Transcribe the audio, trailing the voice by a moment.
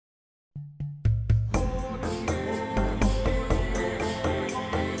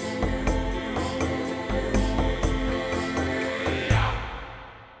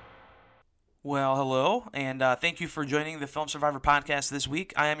Well, hello, and thank you for joining the Film Survivor podcast this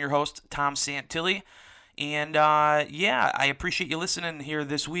week. I am your host, Tom Santilli, and I appreciate you listening here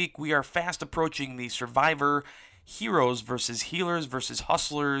this week. We are fast approaching the Survivor Heroes versus Healers versus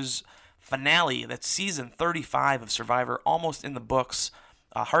Hustlers finale. That's season 35 of Survivor, almost in the books.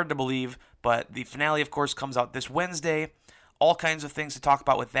 Hard to believe, but the finale, of course, comes out this Wednesday. All kinds of things to talk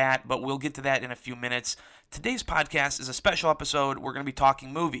about with that, but we'll get to that in a few minutes. Today's podcast is a special episode. We're going to be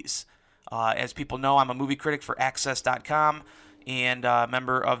talking movies. As people know, I'm a movie critic for Access.com and a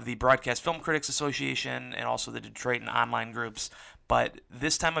member of the Broadcast Film Critics Association and also the Detroit and online groups. But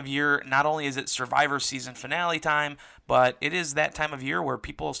this time of year, not only is it Survivor season finale time, but it is that time of year where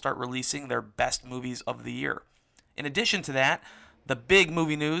people start releasing their best movies of the year. In addition to that, the big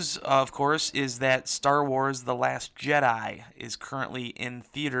movie news, of course, is that Star Wars The Last Jedi is currently in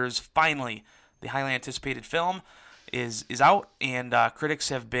theaters. Finally, the highly anticipated film is out, and critics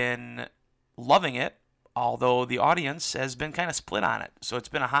have been loving it, although the audience has been kind of split on it. So it's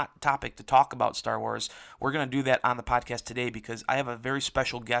been a hot topic to talk about Star Wars. We're going to do that on the podcast today because I have a very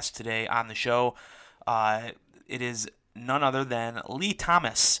special guest today on the show. It is none other than Lee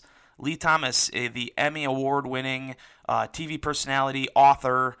Thomas. Lee Thomas, the Emmy Award-winning TV personality,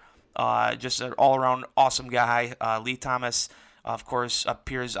 author, just an all-around awesome guy. Lee Thomas, of course,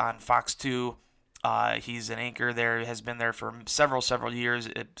 appears on FOX-2. He's an anchor there, has been there for several years,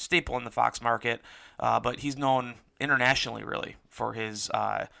 a staple in the Fox market, but he's known internationally, really, for his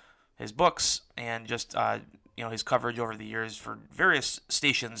books and just his coverage over the years for various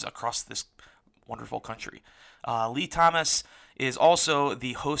stations across this wonderful country. Lee Thomas is also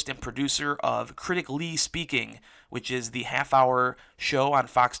the host and producer of Critically Speaking, which is the half-hour show on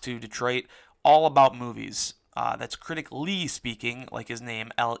Fox 2 Detroit, all about movies. That's Critically Speaking, like his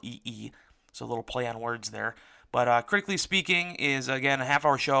name, L-E-E. So a little play on words there. But Critically Speaking is, again, a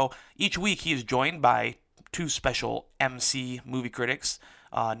half-hour show. Each week he is joined by two special MC movie critics,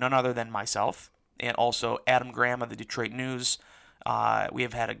 none other than myself, and also Adam Graham of the Detroit News. We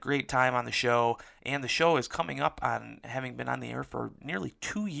have had a great time on the show, and the show is coming up on having been on the air for nearly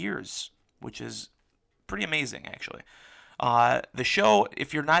 2 years, which is pretty amazing, actually. The show,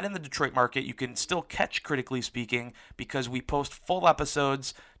 if you're not in the Detroit market, you can still catch Critically Speaking because we post full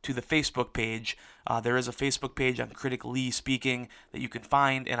episodes to the Facebook page. There is a Facebook page on Critically Speaking that you can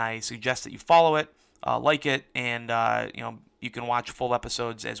find, and I suggest that you follow it, like it, and you can watch full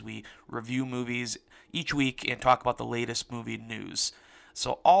episodes as we review movies each week and talk about the latest movie news.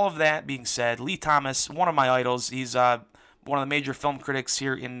 So all of that being said, Lee Thomas, one of my idols, he's one of the major film critics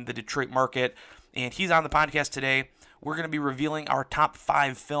here in the Detroit market, and he's on the podcast today. We're going to be revealing our top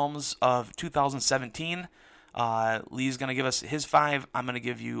 5 films of 2017. Lee's going to give us his 5. I'm going to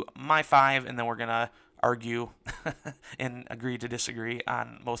give you my 5, and then we're going to argue and agree to disagree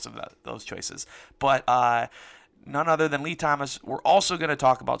on most of those choices. But none other than Lee Thomas. We're also going to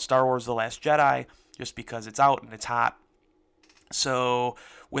talk about Star Wars The Last Jedi, just because it's out and it's hot. So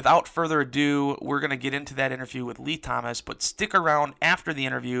without further ado, we're going to get into that interview with Lee Thomas, but stick around after the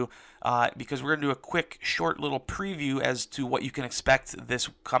interview because we're going to do a quick, short little preview as to what you can expect this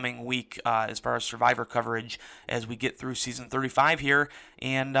coming week as far as Survivor coverage as we get through Season 35 here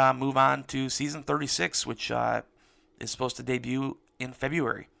and move on to Season 36, which is supposed to debut in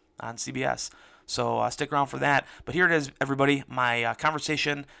February on CBS. So stick around for that. But here it is, everybody, my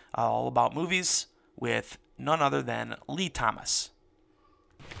conversation all about movies with none other than Lee Thomas.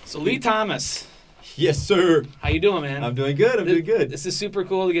 So Lee Thomas. Yes, sir. How you doing, man? I'm doing good. Doing good. This is super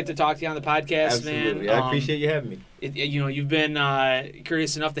cool to get to talk to you on the podcast, Absolutely. man. I appreciate you having me. You've been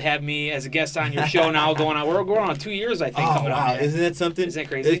courteous enough to have me as a guest on your show now. We're going on 2 years, I think. Coming wow. up. Isn't that something? Isn't that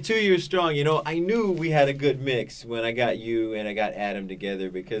crazy? It's 2 years strong. I knew we had a good mix when I got you and I got Adam together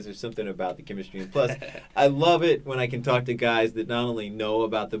because there's something about the chemistry. And plus, I love it when I can talk to guys that not only know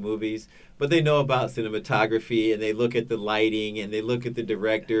about the movies, but they know about cinematography and they look at the lighting and they look at the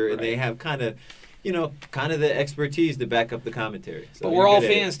director and they have kind of the expertise to back up the commentary. So but we're all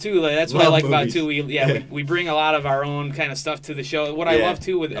fans too. That's what I like about it too. We bring a lot of our own kind of stuff to the show. What I love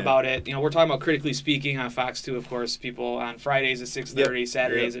too about it, we're talking about Critically Speaking on Fox 2, of course. People on Fridays at 6:30,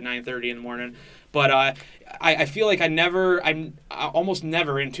 Saturdays at 9:30 in the morning. But I feel like I'm almost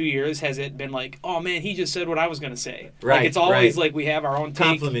never in 2 years has it been like, oh man, he just said what I was going to say. Right. Like it's always like we have our own take.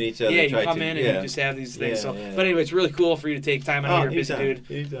 Compliment each other. Yeah, you come in and you just have these things. But anyway, it's really cool for you to take time. I know you're a busy dude.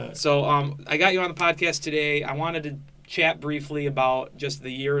 Anytime. So I got you on the podcast today. I wanted to chat briefly about just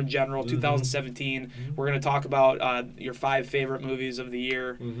the year in general, 2017. Mm-hmm. We're going to talk about your 5 favorite movies of the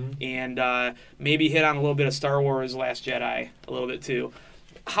year and maybe hit on a little bit of Star Wars Last Jedi a little bit too.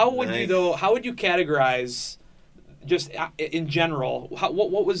 How would you categorize just in general,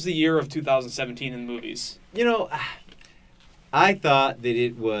 what was the year of 2017 in movies? I thought that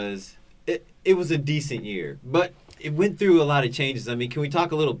it was a decent year, but it went through a lot of changes. I mean, can we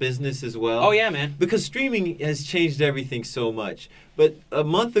talk a little business as well? Oh, yeah, man. Because streaming has changed everything so much. But a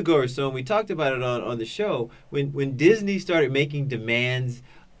month ago or so, and we talked about it on the show, when Disney started making demands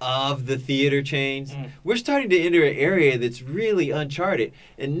of the theater chains, we're starting to enter an area that's really uncharted.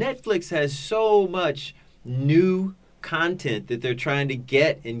 And Netflix has so much new content that they're trying to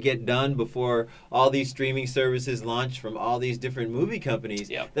get done before all these streaming services launch from all these different movie companies,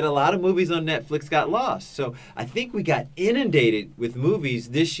 that a lot of movies on Netflix got lost. So I think we got inundated with movies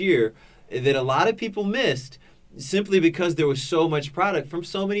this year that a lot of people missed simply because there was so much product from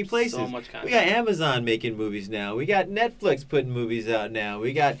so many places. So much content. We got Amazon making movies now. We got Netflix putting movies out now.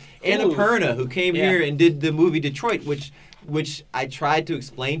 We got Annapurna, who came here and did the movie Detroit, which I tried to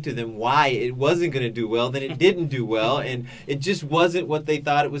explain to them why it wasn't going to do well, then it didn't do well, and it just wasn't what they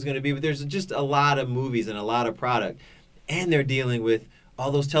thought it was going to be. But there's just a lot of movies and a lot of product, and they're dealing with all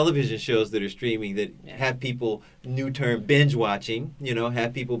those television shows that are streaming that have people, new term, binge watching,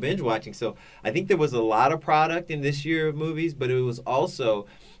 have people binge watching. So I think there was a lot of product in this year of movies, but it was also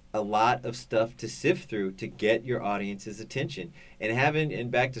a lot of stuff to sift through to get your audience's attention.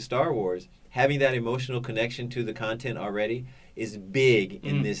 And back to Star Wars, having that emotional connection to the content already is big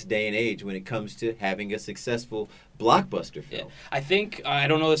in this day and age when it comes to having a successful blockbuster film. Yeah. I think, I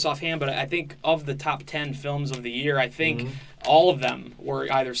don't know this offhand, but I think of the top 10 films of the year, I think all of them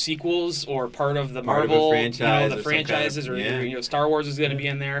were either sequels or part of the Marvel, franchise, the franchises, or Star Wars is going to be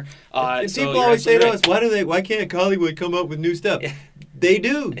in there. And people always say to us, why can't Hollywood come up with new stuff? Yeah. They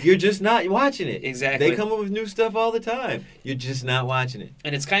do. You're just not watching it. Exactly. They come up with new stuff all the time. You're just not watching it.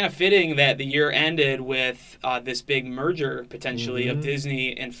 And it's kind of fitting that the year ended with this big merger, potentially, of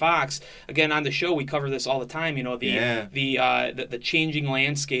Disney and Fox. Again, on the show, we cover this all the time, the changing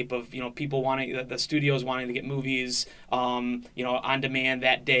landscape of, people wanting, the studios wanting to get movies, on demand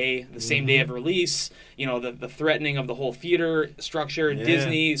that day, the same day of release, the threatening of the whole theater structure. Yeah.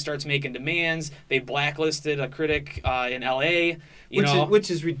 Disney starts making demands. They blacklisted a critic in L.A., which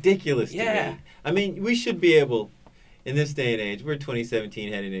is ridiculous to me. I mean, we should be able, in this day and age, we're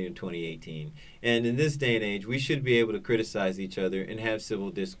 2017 heading into 2018, and in this day and age, we should be able to criticize each other and have civil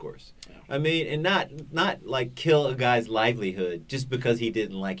discourse. Yeah. I mean, and not like kill a guy's livelihood just because he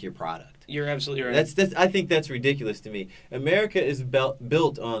didn't like your product. You're absolutely right. I think that's ridiculous to me. America is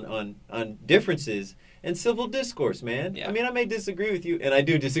built on differences and civil discourse, man. Yeah. I mean, I may disagree with you, and I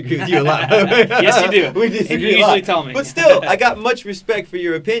do disagree with you a lot. Yes, you do. We disagree and you usually tell me. But still, I got much respect for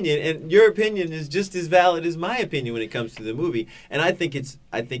your opinion, and your opinion is just as valid as my opinion when it comes to the movie. And I think it's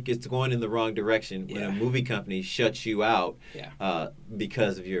going in the wrong direction when a movie company shuts you out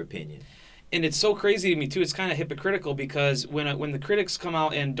because of your opinion. And it's so crazy to me, too. It's kind of hypocritical because when the critics come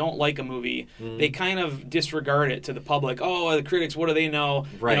out and don't like a movie, they kind of disregard it to the public. Oh, the critics, what do they know?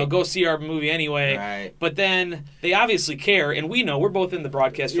 Right. Go see our movie anyway. Right. But then they obviously care, and we know. We're both in the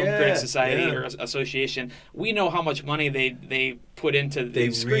Broadcast Film Critics Society or Association. We know how much money they put into the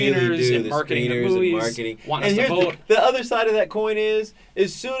screeners and marketing the movies, wanting us to vote. The other side of that coin is,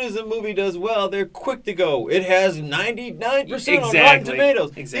 as soon as a movie does well, they're quick to go. It has 99% on Rotten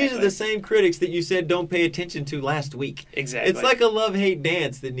Tomatoes. Exactly. These are the same critics that you said don't pay attention to last week. Exactly. It's like a love-hate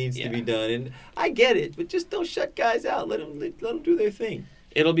dance that needs to be done, and I get it, but just don't shut guys out. Let them do their thing.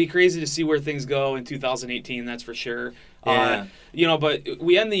 It'll be crazy to see where things go in 2018, that's for sure. Yeah. But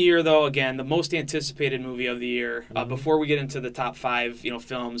we end the year, though, again, the most anticipated movie of the year. Before we get into the top 5,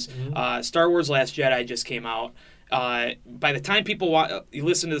 films, Star Wars Last Jedi just came out. By the time people you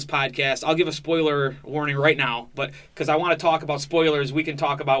listen to this podcast, I'll give a spoiler warning right now, but because I want to talk about spoilers, we can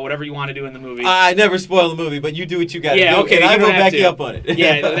talk about whatever you want to do in the movie. I never spoil the movie, but you do what you got to do. Okay, and I will back you up on it.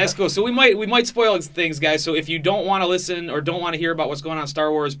 Yeah, that's cool. So we might spoil things, guys. So if you don't want to listen or don't want to hear about what's going on in Star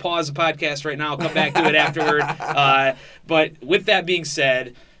Wars, pause the podcast right now. Come back to it afterward. But with that being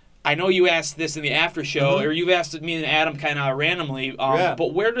said, I know you asked this in the after show, or you've asked me and Adam kind of randomly.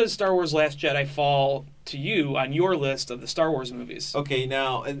 But where does Star Wars Last Jedi fall to you on your list of the Star Wars movies? Okay,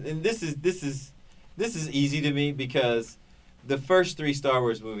 now, and this is easy to me because the first 3 Star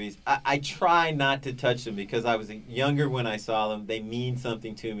Wars movies, I try not to touch them because I was younger when I saw them. They mean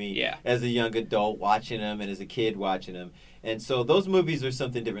something to me as a young adult watching them and as a kid watching them. And so those movies are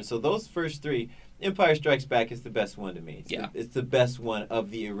something different. So those first 3, Empire Strikes Back is the best one to me. It's the best one of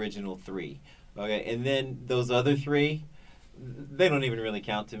the original 3. Okay, and then those other 3, they don't even really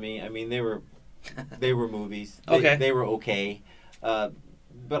count to me. I mean, they were movies. They were okay.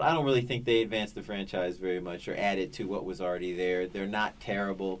 But I don't really think they advanced the franchise very much or added to what was already there. They're not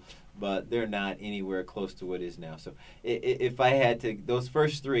terrible. but they're not anywhere close to what is now. So if I had to, those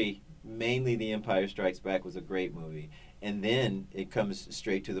first three, mainly The Empire Strikes Back was a great movie, and then it comes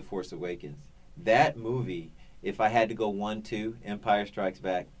straight to The Force Awakens. That movie, if I had to go 1, 2, Empire Strikes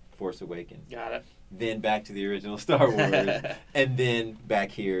Back, Force Awakens. Got it. Then back to the original Star Wars, and then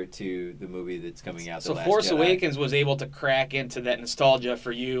back here to the movie that's coming out. So The Last Force Jedi. Awakens was able to crack into that nostalgia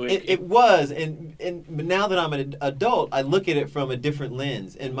for you. It was, but now that I'm an adult, I look at it from a different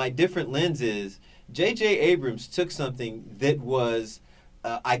lens, and my different lens is J.J. Abrams took something that was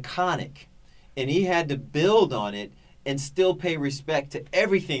iconic, and he had to build on it and still pay respect to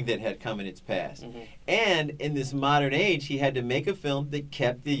everything that had come in its past. Mm-hmm. And in this modern age, he had to make a film that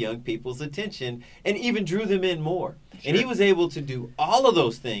kept the young people's attention and even drew them in more. Sure. And he was able to do all of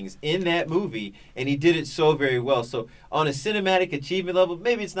those things in that movie, and he did it so very well. So on a cinematic achievement level,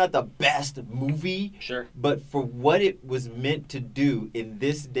 maybe it's not the best movie, sure, but for what it was meant to do in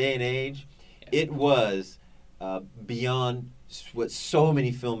this day and age, it was beyond what so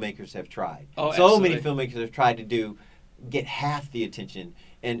many filmmakers have tried. Oh, so absolutely. many filmmakers have tried to do, get half the attention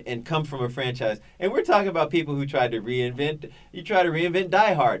and come from a franchise. And we're talking about people who tried to reinvent. You try to reinvent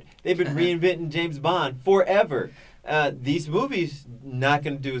Die Hard. They've been reinventing James Bond forever. These movies not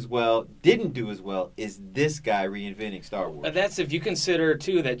going to do as well, didn't do as well as this guy reinventing Star Wars. That's if you consider,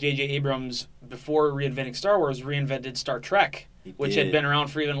 too, that J.J. Abrams, before reinventing Star Wars, reinvented Star Trek, which had been around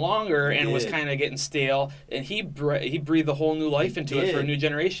for even longer and was kind of getting stale. And he breathed a whole new life into it for a new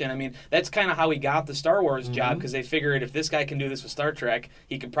generation. I mean, that's kind of how he got the Star Wars job, because they figured if this guy can do this with Star Trek,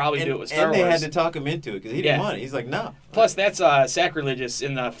 he could probably do it with Star Wars. And they had to talk him into it because he didn't want it. He's like, no. Plus, that's sacrilegious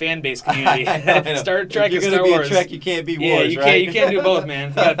in the fan base community. I know. Star Trek and Star Wars. If you're going to be a Trek, you can't be Wars, right? You can't do both, man.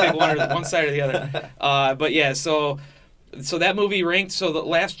 You got to pick one side or the other. But yeah, so that movie ranked. So The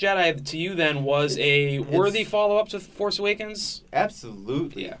Last Jedi to you then was a worthy follow-up to Force Awakens?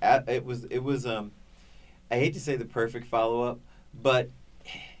 Absolutely. Yeah. It was. I hate to say the perfect follow-up, but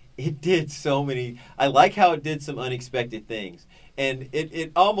it did so many. I like how it did some unexpected things. And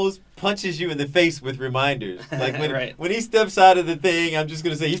it almost punches you in the face with reminders. Like when he steps out of the thing, I'm just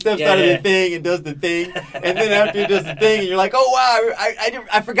going to say he steps out of the thing and does the thing. And then after he does the thing, and you're like, oh, wow,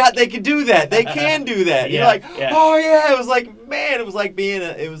 I forgot they could do that. They can do that. You're like, oh, yeah. It was like, man, it was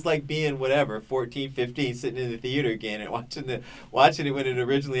like being whatever, 14, 15, sitting in the theater again and watching it when it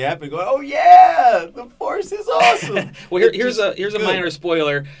originally happened, going, oh, yeah, the Force is awesome. Well, here's a minor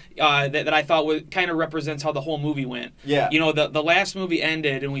spoiler that I thought kind of represents how the whole movie went. Yeah. You know, the last movie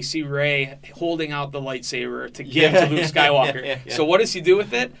ended and we see Rey holding out the lightsaber to give to Luke Skywalker. Yeah. So what does he do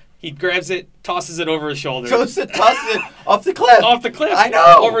with it? He grabs it, tosses it over his shoulder. Tosses it off the cliff. Off the cliff. I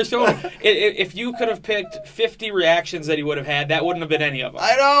know. Over his shoulder. If you could have picked 50 reactions that he would have had, that wouldn't have been any of them.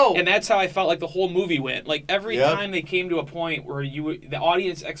 I know. And that's how I felt like the whole movie went. Like every time they came to a point where the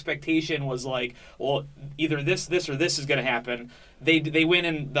audience expectation was like, well, either this, or this is going to happen. They went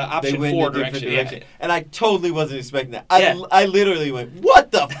in the option 4 direction. Yeah. And I totally wasn't expecting that. I literally went, what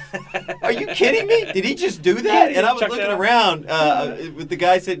the are you kidding me? Did he just do that? And I was looking around with the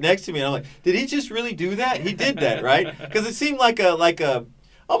guy sitting next to me, and I'm like, did he just really do that? He did that, right? Because it seemed like a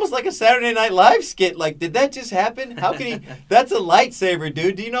almost like a Saturday Night Live skit. Like, did that just happen? How can he? That's a lightsaber,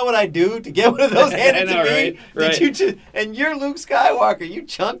 dude. Do you know what I do to get one of those handed to me? Right. Did you just? And you're Luke Skywalker. You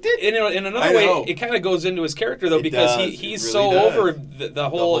chunked it. In another way, it kind of goes into his character though, because he's really so over the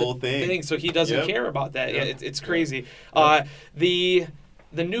whole thing, so he doesn't care about that. Yeah, it's crazy.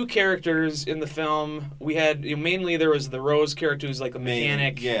 The new characters in the film, we had mainly there was the Rose character who's like a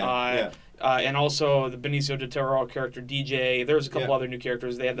mechanic. And also the Benicio del Toro character, DJ. There was a couple other new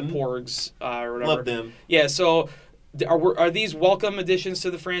characters. They had the Porgs or whatever. Love them. Yeah, so are these welcome additions to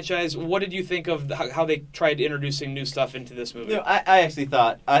the franchise? What did you think of how they tried introducing new stuff into this movie? You know, I actually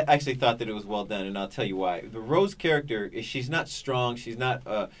thought that it was well done, and I'll tell you why. The Rose character, she's not strong. She's not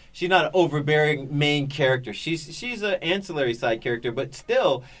an overbearing main character. She's an ancillary side character, but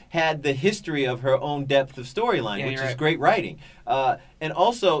still had the history of her own depth of storyline, which is great writing. And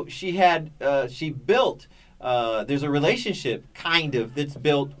also, she built. There's a relationship, kind of, that's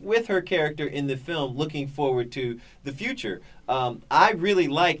built with her character in the film, looking forward to the future. I really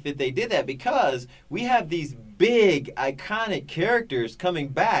like that they did that because we have these big, iconic characters coming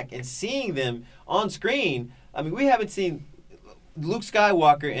back and seeing them on screen. I mean, we haven't seen Luke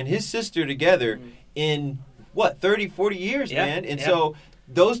Skywalker and his sister together in, 30, 40 years, man? And so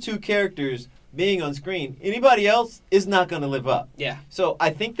those two characters being on screen, anybody else is not going to live up. Yeah. So I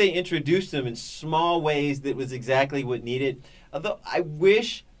think they introduced them in small ways that was exactly what needed. Although I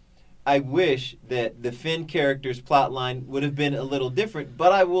wish that the Finn character's plot line would have been a little different.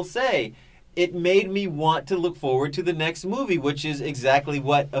 But I will say, it made me want to look forward to the next movie, which is exactly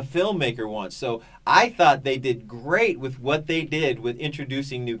what a filmmaker wants. So I thought they did great with what they did with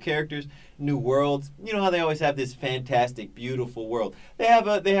introducing new characters, new worlds. You know how they always have this fantastic, beautiful world. They have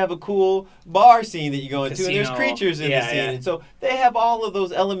a cool bar scene that you go into, and there's creatures in the scene. Yeah. And so they have all of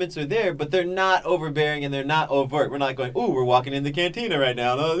those elements are there, but they're not overbearing and they're not overt. We're not going, ooh, we're walking in the cantina right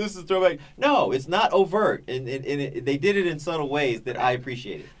now. No, this is throwback. No, it's not overt. And they did it in subtle ways that I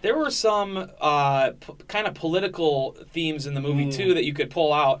appreciated. There were some kind of political themes in the movie, too, that you could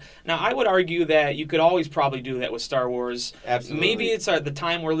pull out. Now, I would argue that you could always probably do that with Star Wars. Absolutely. Maybe it's the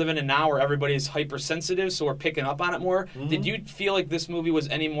time we're living in now where everybody's hypersensitive, so we're picking up on it more. Mm-hmm. Did you feel like this movie was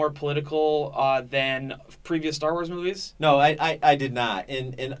any more political than previous Star Wars movies? No, I did not.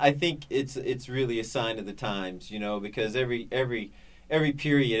 And I think it's really a sign of the times, because every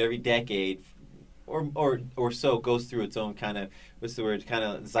period, every decade or so goes through its own kind of, kind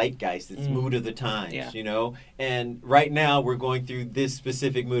of zeitgeist, its mood of the times, And right now we're going through this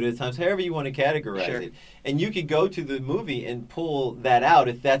specific mood of the times, however you want to categorize it. And you could go to the movie and pull that out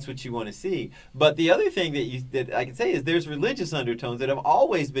if that's what you want to see. But the other thing that I can say is there's religious undertones that have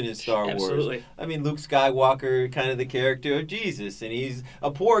always been in Star Wars. Absolutely. I mean, Luke Skywalker, kind of the character of Jesus, and he's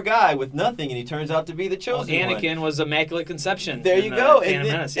a poor guy with nothing, and he turns out to be the chosen one. Anakin was Immaculate Conception. There you go.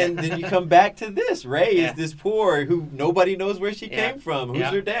 And then you come back to this. Rey is this poor who nobody knows where she came from. Who's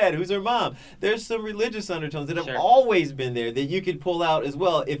her dad? Who's her mom? There's some religious undertones that have always been there that you could pull out as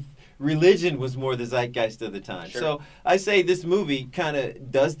well if religion was more the zeitgeist of the time. So I say this movie kind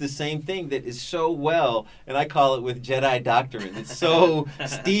of does the same thing that is so well, and I call it with Jedi doctrine. It's so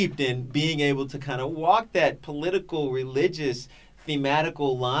steeped in being able to kind of walk that political, religious,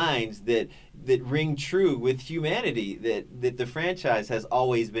 thematical lines that ring true with humanity that the franchise has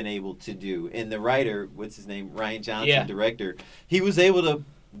always been able to do. And the writer, what's his name, Rian Johnson, director, he was able to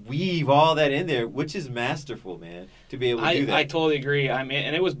weave all that in there, which is masterful, man, to be able to do that. I totally agree. I mean,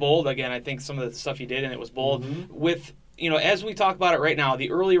 and it was bold. Again, I think some of the stuff you did, and it was bold. Mm-hmm. With, as we talk about it right now, the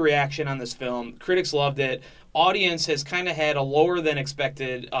early reaction on this film, critics loved it. Audience has kind of had a lower than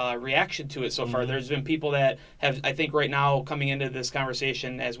expected reaction to it so far. There's been people that have, I think right now, coming into this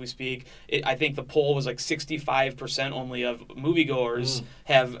conversation as we speak, I think the poll was like 65% only of moviegoers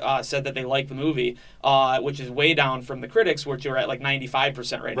have said that they like the movie, which is way down from the critics, which are at like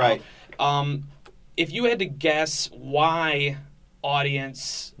 95% right now. If you had to guess why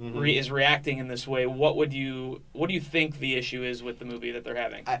audience is reacting in this way, what do you think the issue is with the movie that they're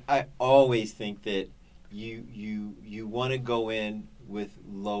having? I always think that you want to go in with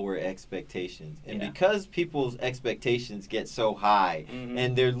lower expectations, and because people's expectations get so high,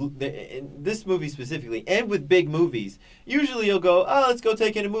 and they're in this movie specifically, and with big movies, usually you'll go, let's go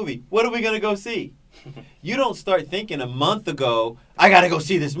take in a movie. What are we going to go see? You don't start thinking a month ago, I got to go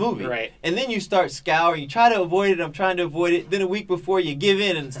see this movie. Right. And then you start scouring. You try to avoid it. I'm trying to avoid it. Then a week before you give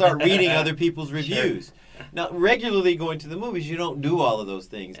in and start reading other people's reviews. Now, regularly going to the movies, you don't do all of those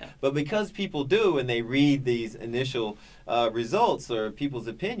things. Yeah. But because people do and they read these initial results or people's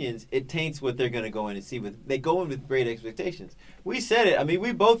opinions, it taints what they're going to go in and see. They go in with great expectations. We said it. I mean,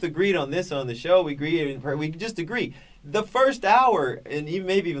 we both agreed on this on the show. We just agree. The first hour, and even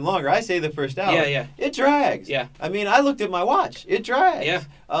maybe even longer, I say the first hour, it drags. Yeah. I mean, I looked at my watch. It drags. Yeah.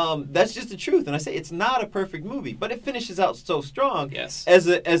 That's just the truth. And I say it's not a perfect movie, but it finishes out so strong. Yes. As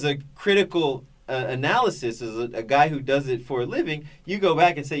a critical analysis, as a guy who does it for a living, you go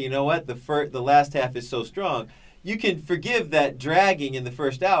back and say, you know what, the last half is so strong. You can forgive that dragging in the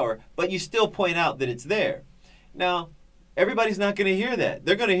first hour, but you still point out that it's there. Now, everybody's not going to hear that.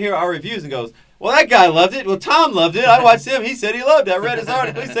 They're going to hear our reviews and goes, well, that guy loved it. Well, Tom loved it. I watched him. He said he loved it. I read his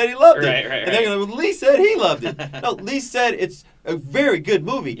article. He said he loved it. Right. And they're going to, well, Lee said he loved it. No, Lee said it's a very good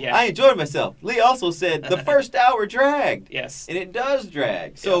movie. Yeah. I enjoyed myself. Lee also said the first hour dragged. Yes. And it does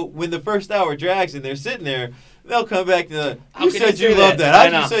drag. So when the first hour drags and they're sitting there, they'll come back to you said you loved that. How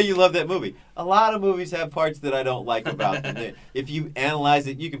did you say you loved that movie? A lot of movies have parts that I don't like about them. If you analyze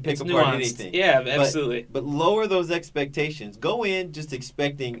it, you can pick apart anything. Yeah, absolutely. But lower those expectations. Go in just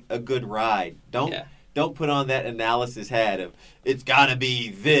expecting a good ride. Don't put on that analysis hat of it's got to be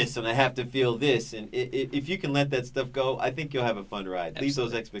this and I have to feel this. And if you can let that stuff go, I think you'll have a fun ride. Absolutely. Leave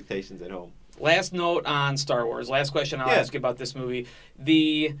those expectations at home. Last note on Star Wars. Last question I'll ask you about this movie.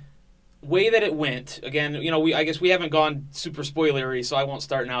 The way that it went, again, I guess we haven't gone super spoilery, so I won't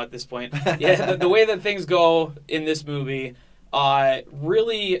start now at this point. The way that things go in this movie,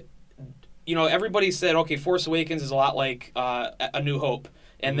 really, everybody said, okay, Force Awakens is a lot like A New Hope.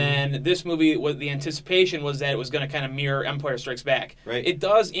 And then this movie, the anticipation was that it was going to kind of mirror Empire Strikes Back. Right. It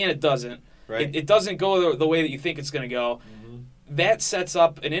does and it doesn't. Right. It doesn't go the way that you think it's going to go. that sets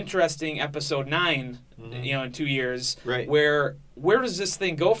up an interesting episode 9, in 2 years. Right. Where does this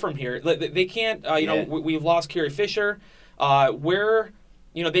thing go from here? They can't. We've lost Carrie Fisher.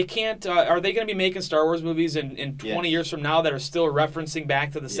 They can't. Are they going to be making Star Wars movies in 20 years from now that are still referencing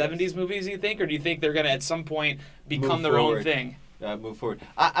back to the 70s movies, you think? Or do you think they're going to, at some point, become their own thing? Move forward.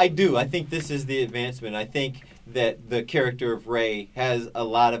 I do. I think this is the advancement. I think that the character of Rey has a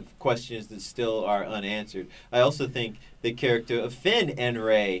lot of questions that still are unanswered. I also think the character of Finn and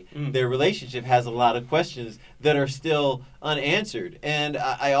Rey, their relationship has a lot of questions that are still unanswered. And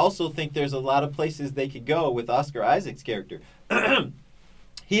I also think there's a lot of places they could go with Oscar Isaac's character.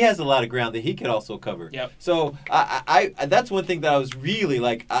 He has a lot of ground that he could also cover. Yep. So I that's one thing that I was really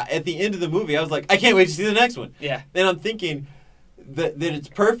like, at the end of the movie, I was like, I can't wait to see the next one. Yeah. And I'm thinking that it's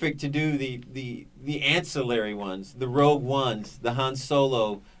perfect to do the ancillary ones, the Rogue Ones, the Han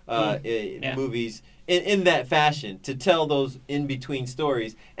Solo movies in that fashion, to tell those in-between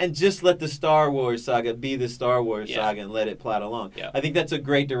stories and just let the Star Wars saga be the Star Wars saga and let it plot along. Yeah. I think that's a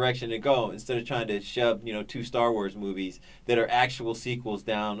great direction to go, instead of trying to shove 2 Star Wars movies that are actual sequels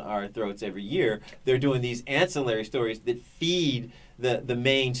down our throats every year. They're doing these ancillary stories that feed the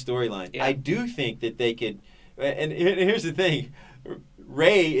main storyline. Yeah. I do think that they could, and here's the thing,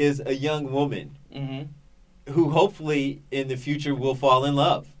 Rey is a young woman who hopefully in the future will fall in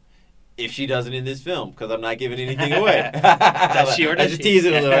love. If she doesn't in this film, because I'm not giving anything away. Does she or does I just she? tease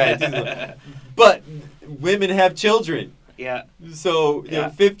it a little. Right? But women have children. Yeah. So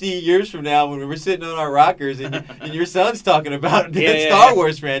 50 years from now, when we're sitting on our rockers and your son's talking about the Star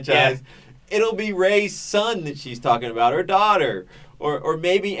Wars franchise, it'll be Rey's son that she's talking about, or daughter. Or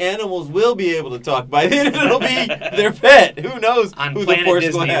maybe animals will be able to talk by then. It'll be their pet. Who knows on who Planet the Force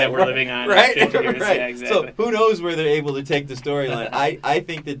Disney will have, that we're living on. right? 50 years. Right. Yeah, exactly. So who knows where they're able to take the storyline? I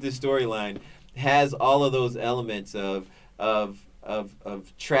think that this storyline has all of those elements of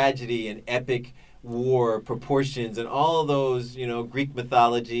tragedy and epic war proportions, and all of those, Greek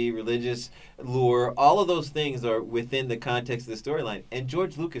mythology, religious lore. All of those things are within the context of the storyline, and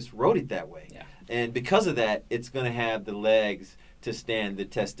George Lucas wrote it that way. Yeah. And because of that, it's going to have the legs to stand the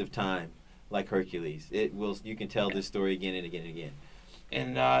test of time, like Hercules. It will. You can tell this story again and again and again.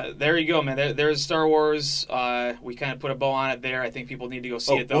 And there you go, man. There's Star Wars. We kind of put a bow on it there. I think people need to go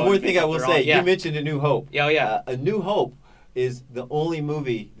see it, though. One more thing I will say. Yeah. You mentioned A New Hope. Yeah. A New Hope is the only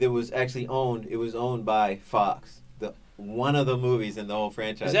movie that was actually owned. It was owned by Fox. One of the movies in the whole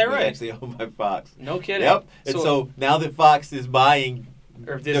franchise is that was right? actually owned by Fox. No kidding. Yep. And so now that Fox is buying,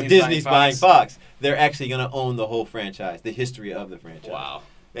 or Disney's buying Fox, they're actually going to own the whole franchise, the history of the franchise. Wow.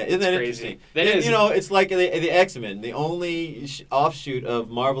 Yeah, isn't that crazy. interesting? That is. It's like the X-Men, the only offshoot of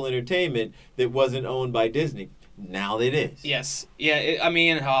Marvel Entertainment that wasn't owned by Disney. Now it is. Yes. Yeah,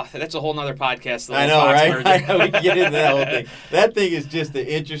 that's a whole nother podcast. The I know, Fox right? merger. I know, we can get into that whole thing. That thing is just an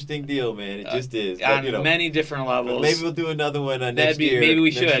interesting deal, man. It just is. But, On many different levels. Maybe we'll do another one next year. Maybe we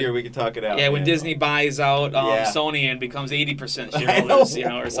should. Next year we can talk it out. Yeah, when Disney buys out Sony and becomes 80% shareholders,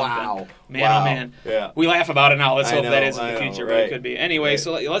 or something. Wow. Man, wow. oh man. Yeah. We laugh about it now. Let's hope that isn't I the future, know, but right. it could be. Anyway,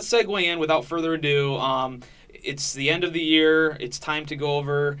 so let's segue in without further ado. It's the end of the year. It's time to go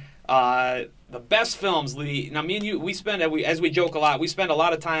over the best films, Lee. Now, me and you, as we joke a lot, we spend a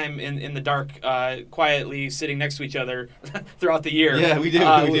lot of time in the dark, quietly sitting next to each other throughout the year. Yeah, we do.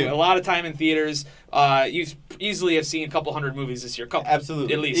 We do. A lot of time in theaters. You easily have seen a couple hundred movies this year.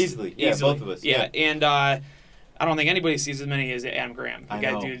 Absolutely. At least. Easily. Yeah, both of us. Yeah. And I don't think anybody sees as many as Adam Graham. I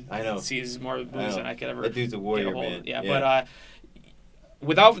know. Sees more movies than I could ever. That dude's a warrior, man. Yeah, but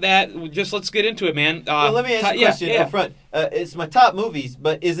without that, just let's get into it, man. Well, let me ask you a question up front. It's my top movies,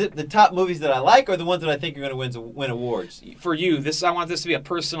 but is it the top movies that I like, or the ones that I think are going to win awards? For you, I want this to be a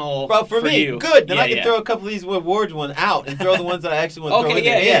personal. Well, for me, you. good. Then I can throw a couple of these awards one out and throw the ones that I actually want to throw in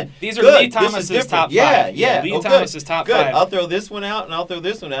there. These are Lee Thomas's top 5. Yeah. Lee Thomas's top 5. I'll throw this one out, and I'll throw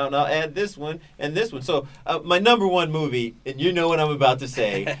this one out, and I'll add this one and this one. So my number one movie, and you know what I'm about to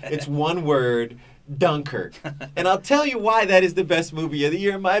say, it's one word. Dunkirk. And I'll tell you why that is the best movie of the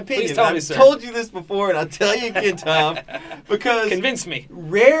year in my opinion. Please tell me, I've sir. told you this before, and I'll tell you again, Tom, because convince me.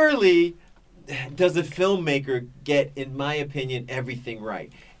 Rarely does a filmmaker get, in my opinion, everything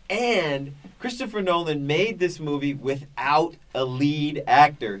right. And Christopher Nolan made this movie without a lead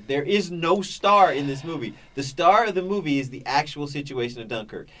actor. There is no star in this movie. The star of the movie is the actual situation of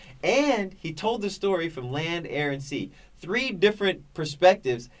Dunkirk. And he told the story from land, air, and sea. 3 different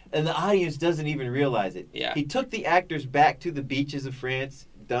perspectives, and the audience doesn't even realize it. Yeah. He took the actors back to the beaches of France,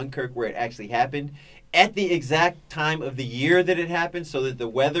 Dunkirk, where it actually happened, at the exact time of the year that it happened, so that the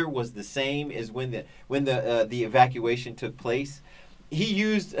weather was the same as when the evacuation took place. He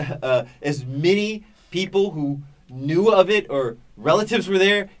used as many people who knew of it or relatives were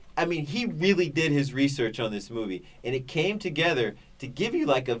there. I mean, he really did his research on this movie, and it came together to give you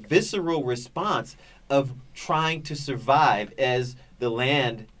like a visceral response of trying to survive as the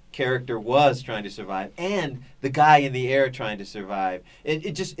land character was trying to survive, and the guy in the air trying to survive. And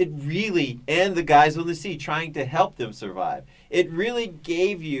the guys on the sea trying to help them survive. It really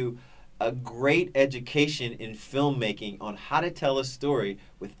gave you a great education in filmmaking on how to tell a story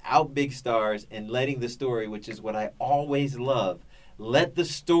without big stars and letting the story, which is what I always love, let the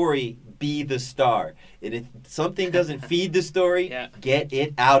story be the star. And if something doesn't feed the story, get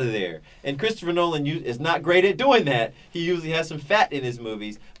it out of there. And Christopher Nolan is not great at doing that. He usually has some fat in his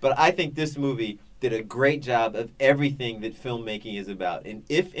movies. But I think this movie did a great job of everything that filmmaking is about. And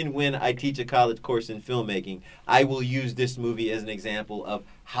if and when I teach a college course in filmmaking, I will use this movie as an example of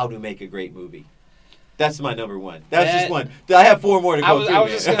how to make a great movie. That's my number one. That's just one. I have four more to go through. I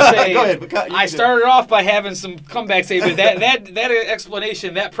was just going to say, go ahead. I started off by having some comebacks, but that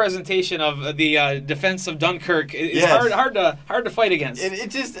explanation, that presentation of the defense of Dunkirk is hard to fight against.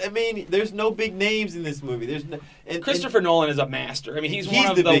 There's no big names in this movie. Christopher Nolan is a master. I mean, he's one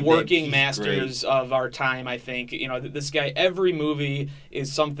of the working masters of our time, I think. You know, this guy, every movie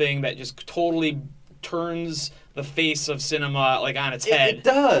is something that just totally turns the face of cinema like on its head. It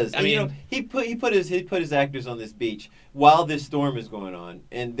does. I mean, he put his actors on this beach while this storm is going on,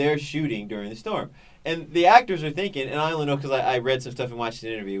 and they're shooting during the storm. And the actors are thinking, and I only know because I read some stuff and watched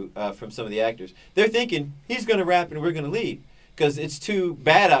an interview from some of the actors. They're thinking he's going to rap and we're going to leave because it's too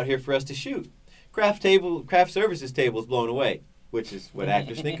bad out here for us to shoot. Craft services table's blown away, which is what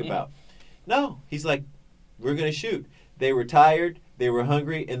actors think about. No, he's like, we're going to shoot. They were tired, they were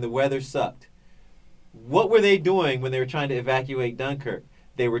hungry, and the weather sucked. What were they doing when they were trying to evacuate Dunkirk?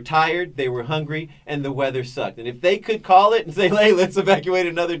 They were tired, they were hungry, and the weather sucked. And if they could call it and say, hey, let's evacuate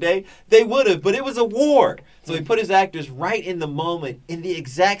another day, they would have. But it was a war. So he put his actors right in the moment, in the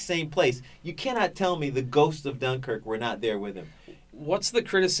exact same place. You cannot tell me the ghosts of Dunkirk were not there with him. What's the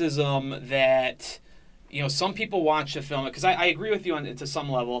criticism that... some people watch a film, because I agree with you on it to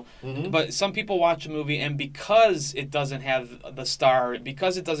some level, but some people watch a movie, and because it doesn't have the star,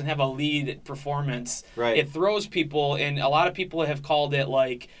 because it doesn't have a lead performance, it throws people, and a lot of people have called it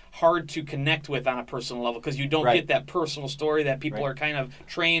like hard to connect with on a personal level, because you don't get that personal story that people are kind of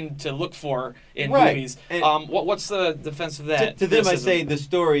trained to look for in movies. What's the defense of that? To them, I say the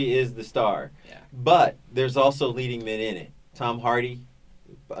story is the star, but there's also leading men in it. Tom Hardy,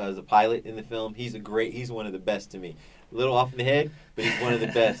 as a pilot in the film, he's one of the best to me. A little off in the head, but he's one of the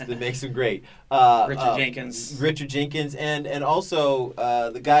best. That makes him great. Richard Jenkins, and also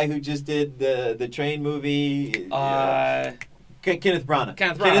the guy who just did the train movie. Kenneth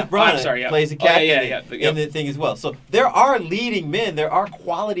Branagh. Plays a captain in the thing as well. So there are leading men. There are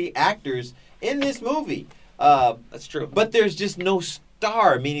quality actors in this movie. That's true. But there's just no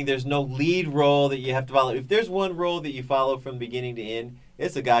star, meaning there's no lead role that you have to follow. If there's one role that you follow from beginning to end,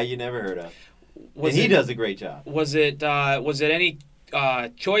 it's a guy you never heard of. He does a great job. Was it any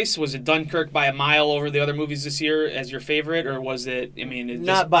choice? Was it Dunkirk by a mile over the other movies this year as your favorite, or was it?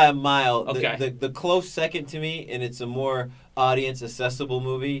 Not by a mile. Okay. The close second to me, and it's a more audience accessible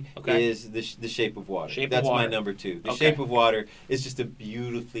movie, is the Shape of Water. That's my number two. The Shape of Water is just a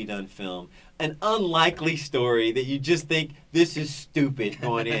beautifully done film. An unlikely story that you just think, this is stupid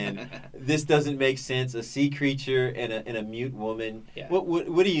going in. This doesn't make sense. A sea creature and a mute woman. Yeah.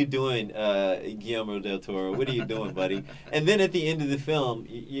 What are you doing, Guillermo del Toro? What are you doing, buddy? And then at the end of the film,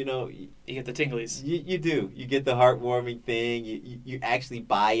 you get the tinglies. You do. You get the heartwarming thing. You actually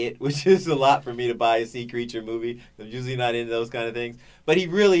buy it, which is a lot for me to buy a sea creature movie. I'm usually not into those kind of things. But he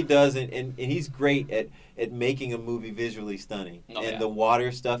really doesn't, and he's great at making a movie visually stunning. The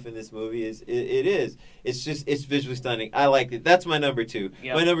water stuff in this movie is it's visually stunning. I like it. That's my number two.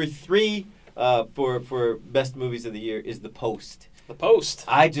 Yep. My number three for best movies of the year is The Post. The Post.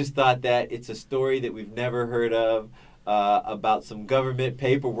 I just thought that it's a story that we've never heard of. About some government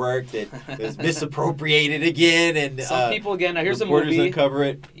paperwork that is misappropriated again, and some people again. Now here's a movie. Reporters uncover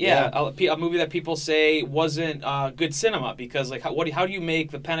it. A movie that people say wasn't good cinema because, like, how do you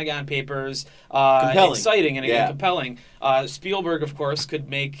make the Pentagon Papers exciting and compelling? Spielberg, of course, could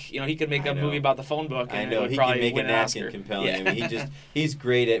make a movie about the phone book. And I know it would he probably can make win a an napkin Oscar. compelling. Yeah. I mean, he's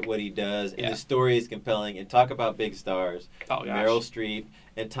great at what he does, and the story is compelling. And talk about big stars, Meryl Streep.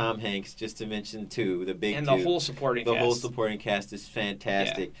 and Tom Hanks, just to mention two, the big and two. the whole supporting cast. The whole supporting cast is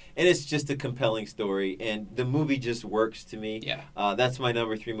fantastic. And it's just a compelling story, and the movie just works to me. Yeah. That's my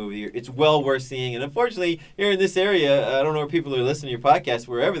number 3 movie of the year. It's well worth seeing, and unfortunately, here in this area, I don't know where people are listening to your podcast,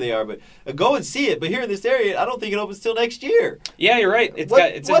 wherever they are, but go and see it. But here in this area, I don't think it opens till next year. Yeah, you're right.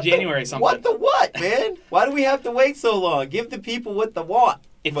 It's in January something. What the what, man? Why do we have to wait so long? Give the people what they want.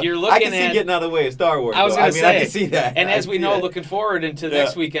 If you're looking I can see getting out of the way of Star Wars. I was going to say, I can see that. And as we know, looking forward into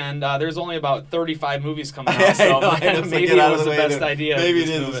next weekend, there's only about 35 movies coming out, so maybe it was the best idea. Maybe it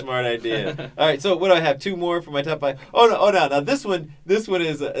is a smart idea. All right, so what do I have? 2 more for my top 5. Oh no! Now this one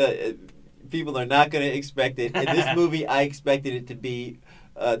is people are not going to expect it. In this movie, I expected it to be.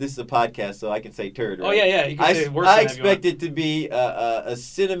 This is a podcast, so I can say turd, right? Oh, yeah. You can say worse I expect it to be a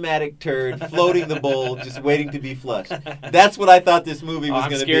cinematic turd floating the bowl, just waiting to be flushed. That's what I thought this movie was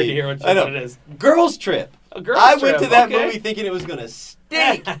going to be. I'm scared to hear what it is. Girls Trip. I went to that movie thinking it was going to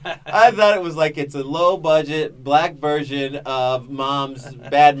stink. I thought it was like it's a low-budget, black version of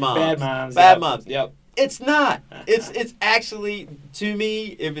Bad Moms. Bad Moms. Yep. It's not. It's actually, to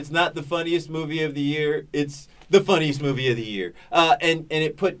me, if it's not the funniest movie of the year, it's the funniest movie of the year. And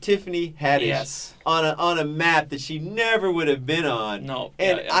it put Tiffany Haddish on a map that she never would have been on. No.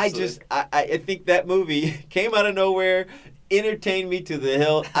 And I think that movie came out of nowhere, entertained me to the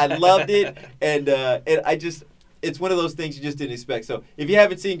hill. I loved it, and it's one of those things you just didn't expect. So if you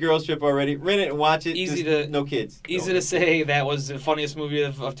haven't seen Girls Trip already, rent it and watch it. No kids. Easy to say that was the funniest movie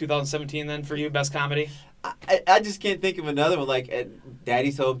of 2017 then for you, best comedy? I just can't think of another one. Like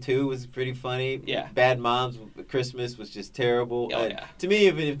Daddy's Home 2 was pretty funny. Yeah. Bad Moms Christmas was just terrible. Oh, yeah. To me,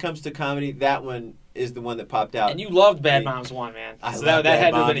 if it comes to comedy, that one is the one that popped out. And you loved Bad Moms 1, man. So that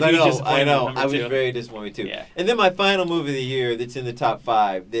had to have been a huge disappointment. I know. I was very disappointed too. Yeah. And then my final movie of the year that's in the top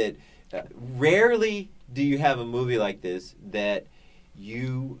 5 that rarely do you have a movie like this that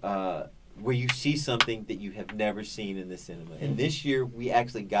you where you see something that you have never seen in the cinema. And this year we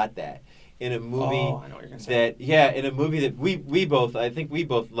actually got that. In a movie I know what you're gonna say. in a movie that we both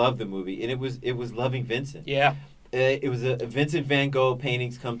loved the movie, and it was Loving Vincent. Yeah. It was a Vincent van Gogh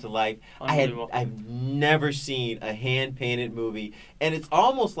paintings come to life. I've never seen a hand painted movie, and it's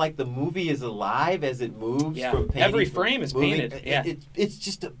almost like the movie is alive as it moves. Yeah. From painting. Every frame is painted. Yeah. It's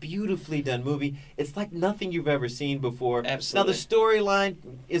just a beautifully done movie. It's like nothing you've ever seen before. Absolutely. Now the storyline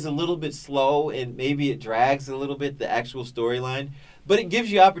is a little bit slow, and maybe it drags a little bit, the actual storyline. But it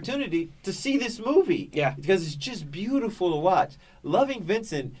gives you opportunity to see this movie. Yeah. Because it's just beautiful to watch. Loving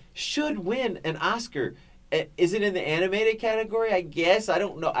Vincent should win an Oscar. Is it in the animated category? I guess. I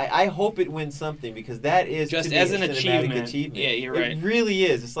don't know. I hope it wins something because that is just to me, as an a achievement. achievement. Yeah, you're right. It really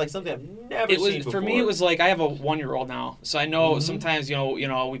is. It's like something I've never seen before. For me, it was like I have a 1-year-old now, so I know sometimes you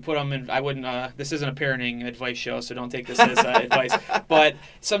know we put them in. I wouldn't. This isn't a parenting advice show, so don't take this as advice. But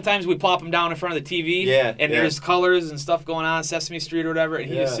sometimes we plop them down in front of the TV, and there's colors and stuff going on, Sesame Street or whatever, and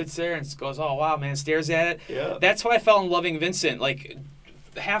he just sits there and goes, "Oh wow, man!" Stares at it. Yeah. That's how I felt in Loving Vincent. Like.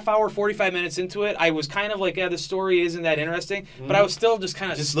 Half hour, 45 minutes into it, I was kind of like, the story isn't that interesting, but I was still just kind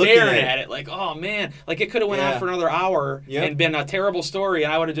of staring at it, like, oh man, like it could have went on for another hour and been a terrible story,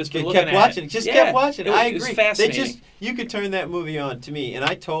 and I would have just been looking at it. Kept watching. I agree. It was fascinating. You could turn that movie on to me, and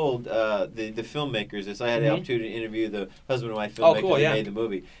I told the filmmakers this. I had the opportunity to interview the husband and wife filmmakers that made the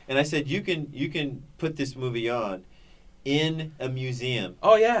movie, and I said, you can put this movie on in a museum.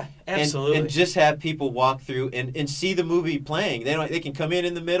 Oh yeah, absolutely. And just have people walk through and see the movie playing. They can come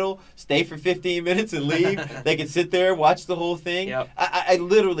in the middle, stay for 15 minutes and leave. They can sit there, watch the whole thing. Yep. I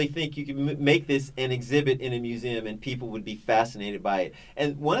literally think you can make this an exhibit in a museum and people would be fascinated by it.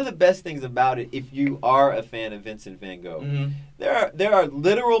 And one of the best things about it, if you are a fan of Vincent van Gogh, there are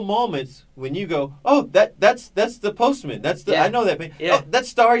literal moments when you go, oh, that's the Postman. I know that man. Yeah. Oh, that's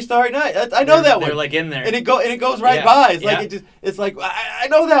Starry Starry Night. I know that one. They're like in there, and it goes right by. It's like it's like I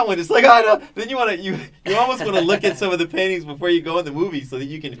know that one. It's like I know. Then you almost want to look at some of the paintings before you go in the movie so that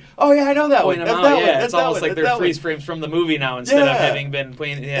you can. Oh yeah, I know that one. That's that one. It's almost like they're freeze frames from the movie now instead of having been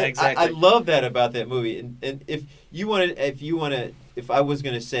playing. Yeah, exactly. I love that about that movie. And if I was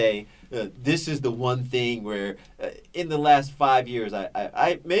going to say. This is the one thing where in the last 5 years,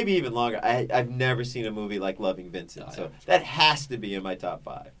 I maybe even longer, I've never seen a movie like Loving Vincent. So that has to be in my top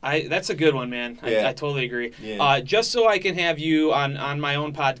 5. That's a good one, man. Yeah. I totally agree. Yeah. Just so I can have you on my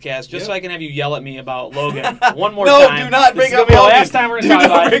own podcast, so I can have you yell at me about Logan one more time. No, do not bring up Logan. Logan. Last time we're going to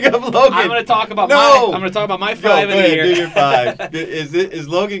talk about bring up Logan. I'm going to talk about my 5 of the year. Do your 5. Is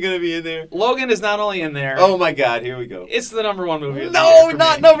Logan going to be in there? Logan is not only in there. Oh my God! Here we go. It's the number 1 movie. No,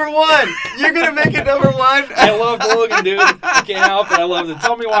 not number 1. on! You're gonna make it number one? I love Logan, dude. I can't help it. I love it.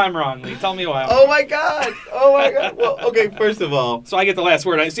 Tell me why I'm wrong, Lee. Tell me why I'm wrong. Oh my god! Well, okay. First of all, so I get the last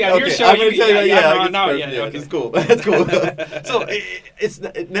word. See, on okay, your show, I'm gonna tell you. I'm wrong now. Yeah, Okay. that's cool. That's cool. So,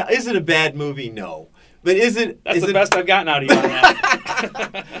 now, is it a bad movie? No. But is it? That's the best I've gotten out of you on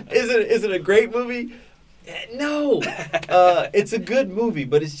that. Is it a great movie? No. It's a good movie,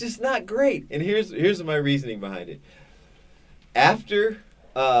 but it's just not great. And here's my reasoning behind it. After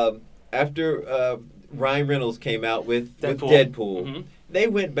Ryan Reynolds came out with Deadpool, they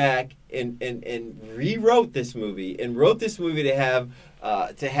went back and rewrote this movie and wrote this movie to have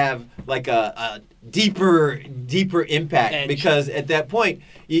like a deeper impact edge. Because at that point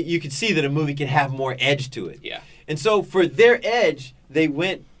you could see that a movie could have more edge to it. Yeah. And so for their edge, they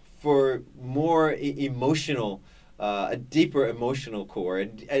went for more emotional, a deeper emotional core,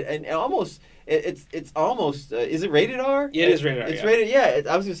 and almost it's almost is it rated R? Yeah, it is rated R. It's rated. Yeah,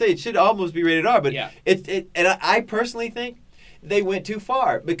 I was gonna say it should almost be rated R, but yeah. And I personally think they went too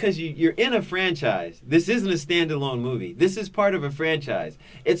far because you're in a franchise. This isn't a standalone movie. This is part of a franchise.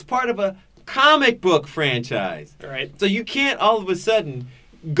 It's part of a comic book franchise. Right. So you can't all of a sudden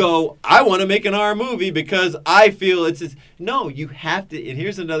go, I want to make an R movie because I feel it's this. No, you have to. And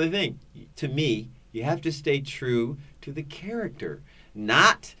here's another thing. To me, you have to stay true to the character,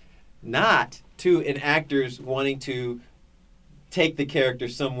 not to an actor's wanting to take the character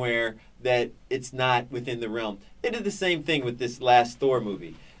somewhere that it's not within the realm. They did the same thing with this last Thor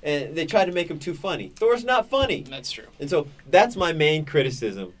movie. And they tried to make him too funny. Thor's not funny. That's true. And so that's my main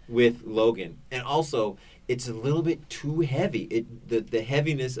criticism with Logan. And also, it's a little bit too heavy. The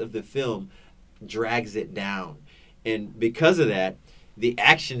heaviness of the film drags it down. And because of that, the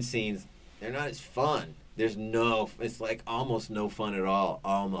action scenes, they're not as fun. It's like almost no fun at all,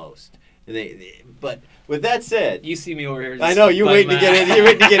 almost. But with that said, you see me over here. I know you're waiting to get in. You're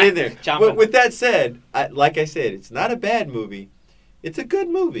waiting to get in there. With that said, like I said, it's not a bad movie. It's a good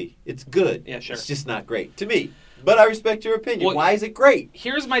movie. It's good. Yeah, sure. It's just not great to me. But I respect your opinion. Well, why is it great?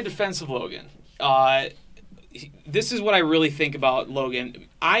 Here's my defense of Logan. This is what I really think about Logan.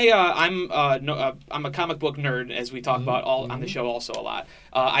 I'm a comic book nerd, as we talk about on the show also a lot.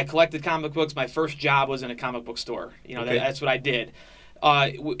 I collected comic books. My first job was in a comic book store. That's what I did.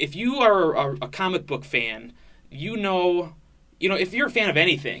 If you are a comic book fan, if you're a fan of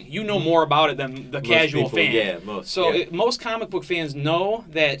anything, you know more about it than the casual fan. Yeah, most comic book fans know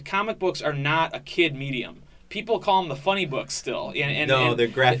that comic books are not a kid medium. People call them the funny books still. And they're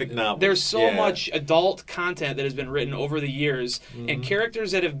graphic novels. There's so much adult content that has been written over the years, and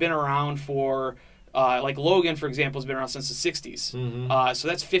characters that have been around for, like Logan, for example, has been around since the 60s. So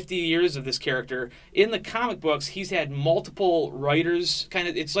that's 50 years of this character. In the comic books, he's had multiple writers.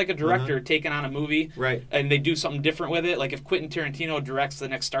 It's like a director taking on a movie, right? And they do something different with it. Like if Quentin Tarantino directs the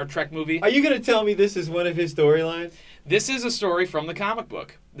next Star Trek movie. Are you going to tell me this is one of his storylines? This is a story from the comic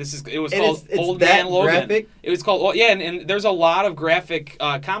book. It was and called it's Old Man Logan. Graphic? It was called and there's a lot of graphic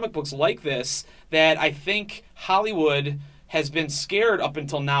comic books like this that I think Hollywood has been scared up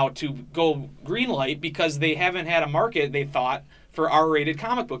until now to go greenlight because they haven't had a market, they thought, for R-rated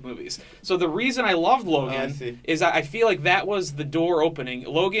comic book movies. So the reason I loved Logan is I feel like that was the door opening.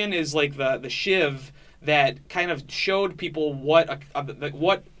 Logan is like the shiv that kind of showed people what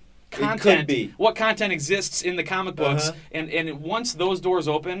content exists in the comic books. And once those doors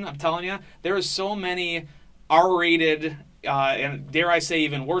open, I'm telling you, there is so many R-rated and dare I say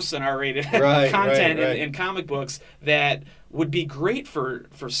even worse than R-rated content in comic books that would be great for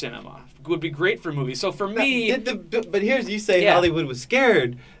cinema, would be great for movies. So for me... But here's, you say Hollywood was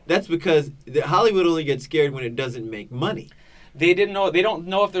scared. That's because Hollywood only gets scared when it doesn't make money. They don't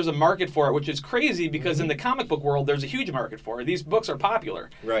know if there's a market for it, which is crazy because in the comic book world, there's a huge market for it. These books are popular.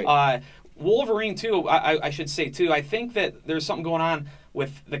 Right. Wolverine, too, I should say, too, I think that there's something going on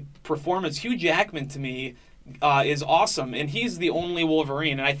with the performance. Hugh Jackman, to me, is awesome, and he's the only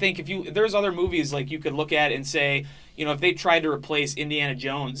Wolverine. And I think there's other movies like you could look at and say, if they tried to replace Indiana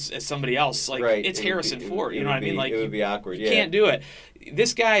Jones as somebody else, it's Harrison Ford. You know what I mean? Like, it would be awkward. You can't do it.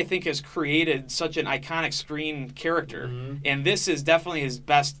 This guy, I think, has created such an iconic screen character, and this is definitely his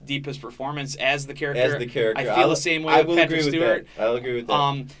best, deepest performance as the character. I feel the same way with Patrick Stewart. I'll agree with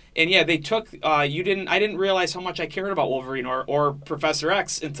that. And yeah, they took. I didn't realize how much I cared about Wolverine or Professor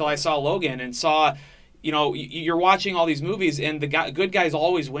X until I saw Logan and saw. You're watching all these movies, and the good guys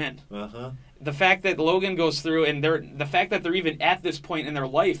always win. The fact that Logan goes through, and the fact that they're even at this point in their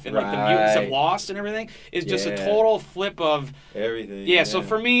life, and like the mutants have lost and everything, is just a total flip of everything. Yeah. So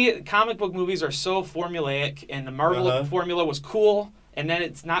for me, comic book movies are so formulaic, and the Marvel formula was cool. and then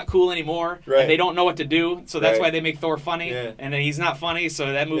it's not cool anymore. Right. And they don't know what to do, so that's Right. why they make Thor funny. Yeah. And then he's not funny,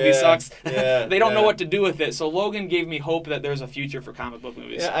 so that movie Yeah. sucks. Yeah. They don't know Yeah. what to do with it. So Logan gave me hope that there's a future for comic book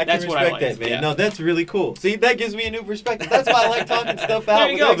movies. Yeah, I that's can what I respect liked. that, man. Yeah. No, that's really cool. See, that gives me a new perspective. That's why I like talking stuff out There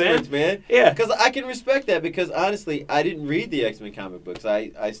you with go, experts, man. Yeah. Because I can respect that because, honestly, I didn't read the X-Men comic books.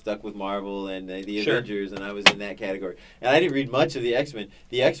 I stuck with Marvel and the Sure. Avengers, and I was in that category. And I didn't read much of the X-Men.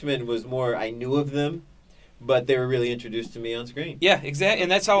 The X-Men was more, I knew of them, but they were really introduced to me on screen. Yeah, exactly.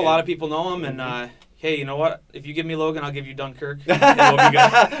 And that's how a Yeah. lot of people know him. And, hey, you know what? If you give me Logan, I'll give you Dunkirk. And we'll be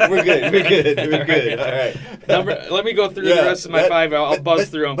good. We're good. We're good. We're good. All right. Let me go through the rest of my five. I'll buzz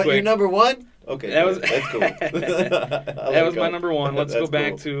through them but quick. you're number one? Okay, That was- that's cool. That was my number one. Let's go That's back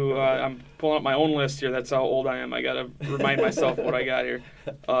cool. to. I'm pulling up my own list here. That's how old I am. I gotta remind myself what I got here.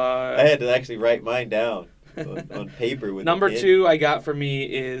 I had to actually write mine down on paper with Number a pen. 2 I got for me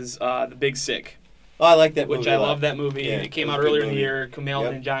is The Big Sick, Oh, I like that movie. which a I lot. love that movie. Yeah, It came that was out a good earlier in the movie. year. Kumail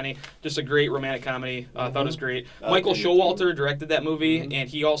Yep. Nanjiani, just a great romantic comedy. I thought it was great. I Michael like it too. Showalter directed that movie, Mhm. and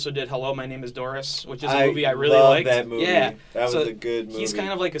he also did Hello, My Name is Doris, which is a movie I really love liked. that movie. Yeah, That was So a good movie. he's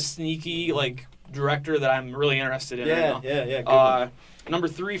kind of like a sneaky director that I'm really interested in right now. Yeah. Good one. Number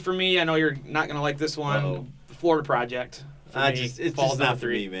 3 for me, I know you're not gonna like this one. Uh-oh. The Florida Project. For me, It's falls just number not for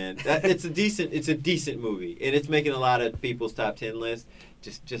 3. me, man. It's a decent movie, and it's making a lot of people's top 10 list.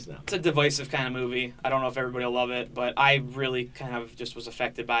 Just not. It's a divisive kind of movie. I don't know if everybody will love it, but I really kind of just was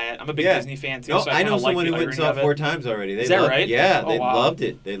affected by it. I'm a big Yeah. Disney fan too, No, so I I know kind of like someone the who went and irony saw of it it. 4 times already. They Is that loved right? It. Yeah, Oh, they wow. loved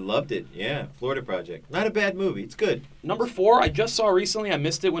it. They loved it. Yeah, Florida Project. Not a bad movie. It's good. Number 4, I just saw recently. I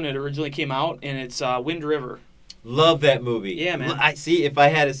missed it when it originally came out, and it's Wind River. Love that movie. Yeah, man. I see. If I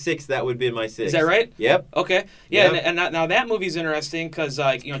had a 6, that would be my 6. Is that right? Yep. Okay. Yeah, Yep. and now that movie's interesting because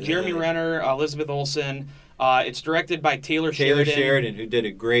Jeremy Good. Renner, Elizabeth Olsen. It's directed by Taylor Sheridan, who did a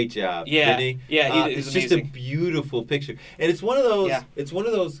great job. Yeah. Didn't he? Yeah, he it's is just a amazing. beautiful picture, and it's one of those. Yeah. It's one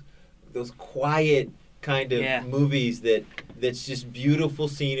of those quiet kind of Yeah. movies that's just beautiful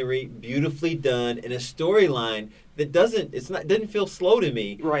scenery, beautifully done, and a storyline that doesn't feel slow to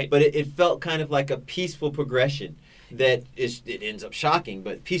me. Right. But it felt kind of like a peaceful progression. It ends up shocking,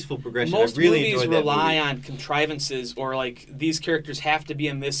 but peaceful progression. Most I really movies enjoyed that rely movie. on contrivances or these characters have to be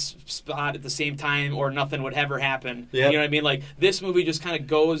in this spot at the same time or nothing would ever happen. Yep. You know what I mean? Like this movie just kind of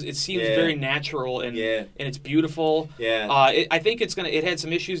goes. It seems Yeah. very natural and Yeah. and it's beautiful. Yeah. I think it had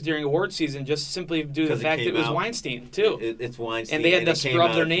some issues during award season just simply due to the 'Cause it fact that it came was out. Weinstein too. It's Weinstein, And they had to it came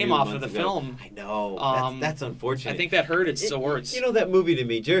scrub out their a name few off of months the ago. film. I know. That's unfortunate. I think that hurt it so words. You know, that movie to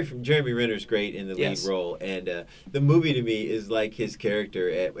me, Jeremy Renner's great in the Yes. lead role, and the movie to me is like his character.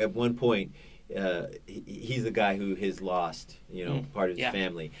 At one point, he's the guy who has lost, part of his Yeah.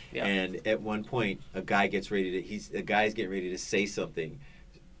 family, Yeah. and at one point, a guy's getting ready to say something,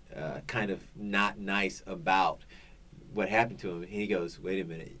 kind of not nice about what happened to him. And he goes, "Wait a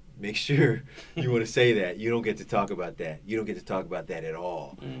minute." Make sure you want to say that. You don't get to talk about that. You don't get to talk about that at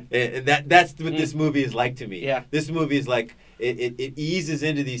all. And that's what this movie is like to me. Yeah. This movie is like, it eases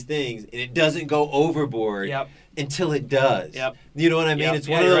into these things, and it doesn't go overboard Yep. until it does. Yep. You know what I mean? Yep. It's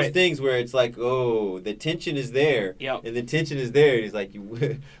Yeah, one of you're those right. things where it's like, oh, the tension is there. Yep. And the tension is there. And he's like,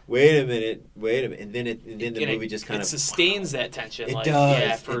 wait a minute. And then the movie just kind it of sustains that tension. It like, does.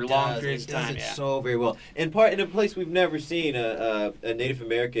 Yeah, for it long does. periods It of does time. it Yeah. so very well. In a place we've never seen a Native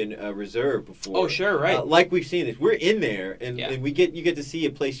American reserve before. Oh, sure, right. Like we've seen this. We're in there, and Yeah. you get to see a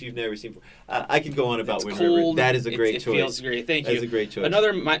place you've never seen before. I could go on about It's Wind cold. River. That is a great it choice. feels great. Thank you. That's a great choice.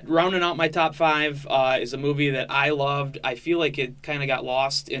 Rounding out my top 5 is a movie that I loved. I feel like it kind of got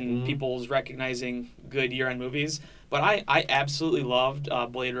lost in people's recognizing good year-end movies, but I absolutely loved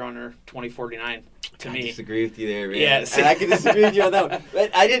Blade Runner 2049. To I me, disagree with you there, man. Yeah, see- And I can disagree with you on that one.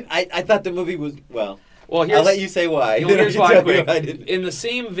 But I didn't. I thought the movie was well, I'll let you say why. You know, here's Then why. I'll tell you Quick. why I didn't. In the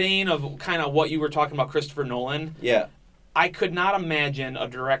same vein of kind of what you were talking about, Christopher Nolan, Yeah. I could not imagine a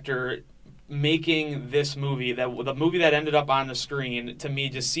director making this movie, the movie that ended up on the screen, to me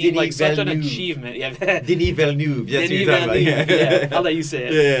just seemed Denis like such an Villeneuve. achievement. Yeah. Denis Villeneuve. That's Denis what you're talking Villeneuve, about. yeah. I'll let you say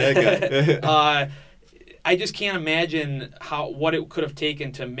it. Yeah, okay. I just can't imagine what it could have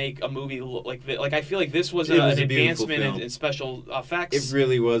taken to make a movie look like this. Like I feel like this was It an was a beautiful advancement film. in special effects. It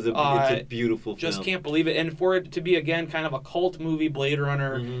really was. It's a beautiful film. Just can't believe it. And for it to be, again, kind of a cult movie, Blade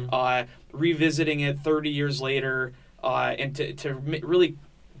Runner, revisiting it 30 years later, and to really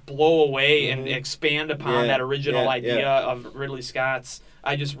blow away and expand upon that original idea of Ridley Scott's.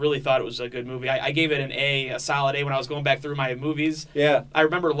 I just really thought it was a good movie. I gave it a solid A when I was going back through my movies. Yeah. I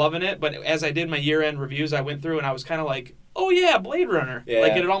remember loving it, but as I did my year-end reviews, I went through and I was kind of like, oh yeah, Blade Runner. Yeah.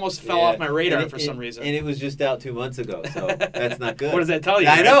 Like it almost fell off my radar for some reason. And it was just out 2 months ago, so that's not good. What does that tell you?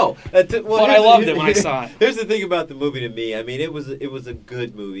 I know. But I loved it when I saw it. Here's the thing about the movie to me. I mean, it was a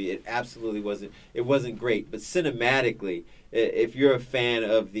good movie. It absolutely wasn't. It wasn't great, but cinematically, if you're a fan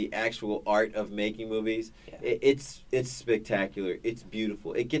of the actual art of making movies, it's spectacular. It's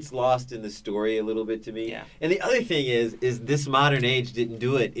beautiful. It gets lost in the story a little bit to me. Yeah. And the other thing is this modern age didn't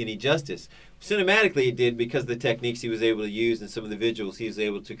do it any justice. Cinematically, it did because of the techniques he was able to use and some of the visuals he was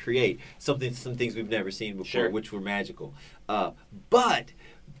able to create. Some things we've never seen before, which were magical. But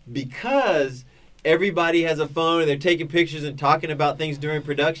because everybody has a phone and they're taking pictures and talking about things during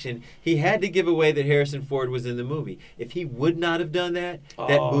production, he had to give away that Harrison Ford was in the movie. If he would not have done that,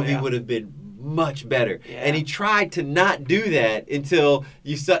 that movie would have been much better. Yeah. And he tried to not do that until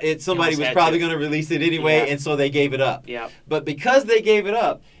somebody was probably going to release it anyway, and so they gave it up. Yeah. But because they gave it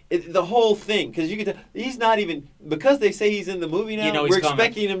up, the whole thing, because you can tell, he's not even, because they say he's in the movie now, we're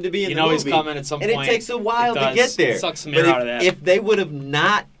expecting him to be in the movie. He's coming at some point. And it takes a while to get there. It sucks some air out of that. If they would have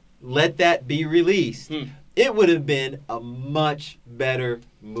not let that be released, it would have been a much better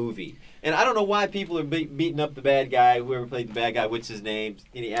movie. And I don't know why people are beating up the bad guy, whoever played the bad guy, what's his name,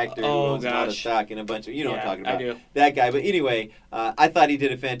 any actor who owns a lot of stock and a bunch of, you know what I'm talking about. I do. That guy. But anyway, I thought he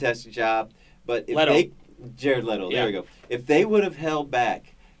did a fantastic job. But if Jared Leto, there we go. If they would have held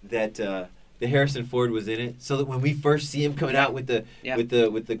back that the Harrison Ford was in it, so that when we first see him coming out with the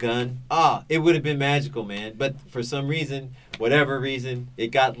gun, it would have been magical, man. But for some reason, whatever reason, it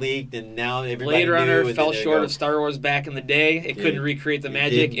got leaked, and now everybody Blade Runner knew, fell short of Star Wars back in the day. It couldn't recreate the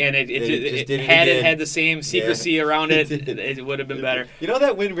magic, and it had the same secrecy around it. It would have been better. You know,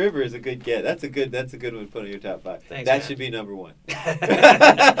 that Wind River is a good get. That's a good one to put on your top 5. Thanks, that man. should be number 1.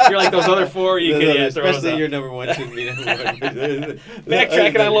 You're like those other 4. You could throw especially your number 1 shouldn't be number 1.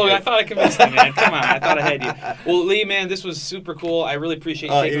 Backtracking on Logan, I thought I convinced you, man. Come on, I thought I had you. Well, Lee, man, this was super cool. I really appreciate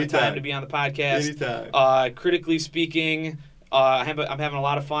you taking the time to be on the podcast. Anytime. Critically speaking, I'm having a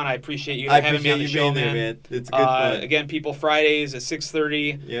lot of fun. I appreciate you having me on the show, man. It's good fun. Again, people, Fridays at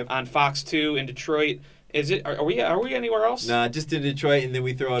 6:30 on FOX-2 in Detroit. Is it? Are we anywhere else? Nah, just in Detroit, and then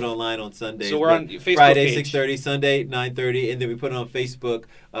we throw it online on Sundays. So we're on Facebook Friday page. 6:30, Sunday 9:30, and then we put it on Facebook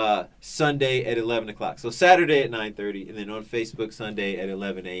Sunday at 11 o'clock. So Saturday at 9:30, and then on Facebook Sunday at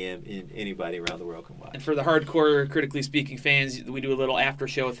 11 a.m. And anybody around the world can watch. And for the hardcore, critically speaking fans, we do a little after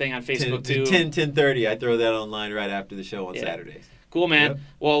show thing on Facebook too. 10:30. I throw that online right after the show on Saturdays. Cool, man. Yep.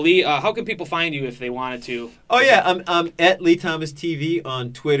 Well, Lee, how can people find you if they wanted to? Oh yeah, I'm at Lee Thomas TV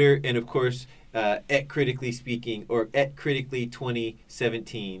on Twitter, and of course. At Critically Speaking or at Critically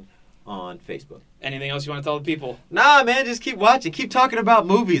 2017 on Facebook. Anything else you want to tell the people? Nah, man, just keep watching. Keep talking about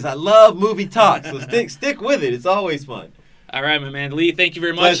movies. I love movie talk, so stick with it. It's always fun. All right, my man. Lee, thank you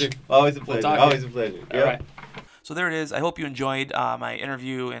very much. Pleasure. Always a pleasure. Always a pleasure. All right. So there it is. I hope you enjoyed my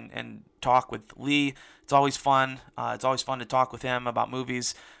interview and talk with Lee. It's always fun. It's always fun to talk with him about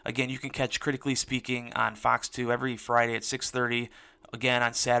movies. Again, you can catch Critically Speaking on FOX-2 every Friday at 6:30. Again,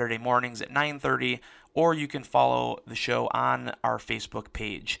 on Saturday mornings at 9:30, or you can follow the show on our Facebook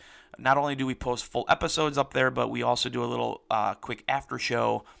page. Not only do we post full episodes up there, but we also do a little quick after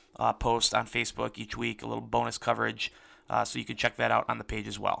show post on Facebook each week, a little bonus coverage, so you can check that out on the page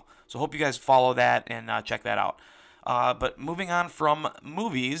as well. So hope you guys follow that and check that out. But moving on from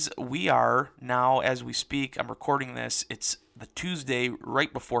movies, we are now, as we speak, I'm recording this, it's the Tuesday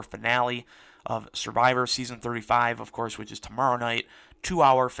right before finale of Survivor Season 35, of course, which is tomorrow night,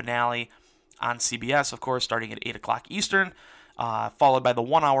 2-hour finale on CBS, of course, starting at 8 o'clock Eastern, followed by the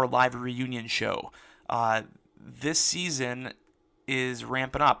 1-hour live reunion show. This season is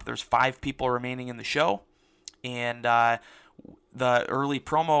ramping up. There's 5 people remaining in the show, and the early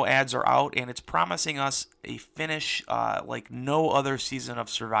promo ads are out, and it's promising us a finish like no other season of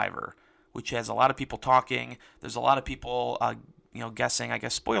Survivor, which has a lot of people talking. There's a lot of people guessing, I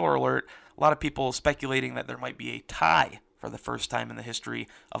guess, spoiler alert, a lot of people speculating that there might be a tie for the first time in the history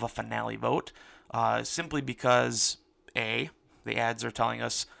of a finale vote, simply because, A, the ads are telling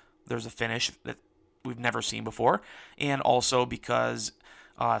us there's a finish that we've never seen before, and also because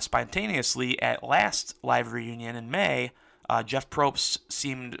spontaneously at last live reunion in May, Jeff Probst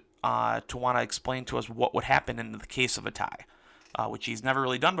seemed to want to explain to us what would happen in the case of a tie. Which he's never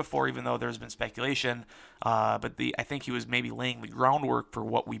really done before, even though there's been speculation. But I think he was maybe laying the groundwork for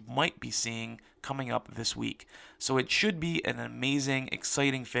what we might be seeing coming up this week. So it should be an amazing,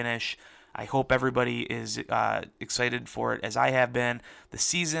 exciting finish. I hope everybody is excited for it, as I have been. The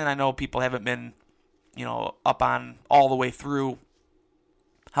season, I know people haven't been, up on all the way through.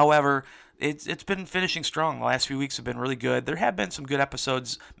 However, it's been finishing strong. The last few weeks have been really good. There have been some good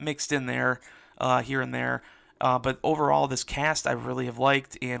episodes mixed in there, here and there. But overall, this cast I really have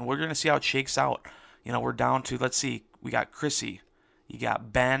liked, and we're going to see how it shakes out. We're down to, let's see, we got Chrissy, you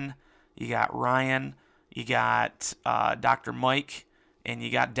got Ben, you got Ryan, you got Dr. Mike, and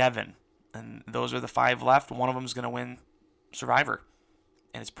you got Devin. And those are the 5 left. One of them is going to win Survivor,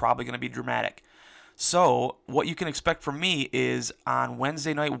 and it's probably going to be dramatic. So what you can expect from me is on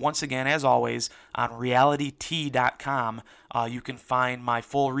Wednesday night, once again, as always, on realityt.com, you can find my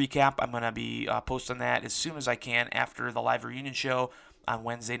full recap. I'm going to be posting that as soon as I can after the live reunion show on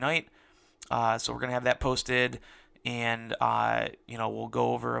Wednesday night. So we're going to have that posted, and we'll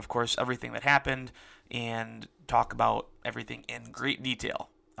go over, of course, everything that happened and talk about everything in great detail.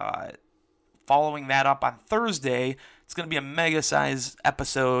 Following that up on Thursday, it's going to be a mega-sized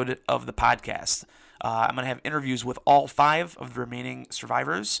episode of the podcast. I'm going to have interviews with all 5 of the remaining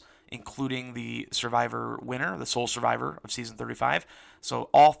survivors, including the Survivor winner, the sole survivor of Season 35. So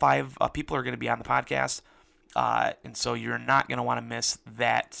all 5 people are going to be on the podcast, and so you're not going to want to miss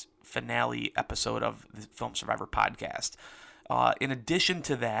that finale episode of the Film Survivor podcast. In addition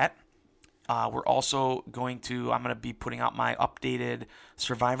to that, we're also I'm going to be putting out my updated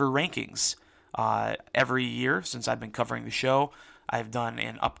Survivor rankings. Every year since I've been covering the show, I've done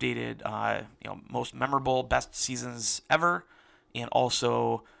an updated, most memorable, best seasons ever, and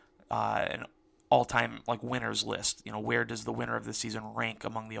also an all-time winners list. Where does the winner of the season rank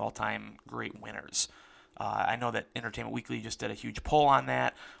among the all-time great winners? I know that Entertainment Weekly just did a huge poll on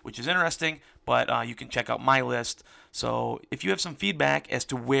that, which is interesting, but you can check out my list. So if you have some feedback as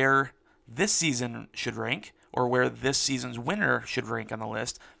to where this season should rank, or where this season's winner should rank on the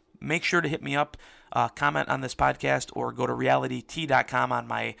list, make sure to hit me up, comment on this podcast, or go to realityt.com on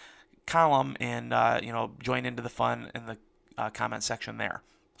my column and join into the fun in the comment section there.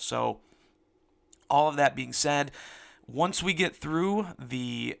 So all of that being said, once we get through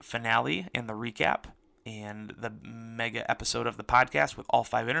the finale and the recap and the mega episode of the podcast with all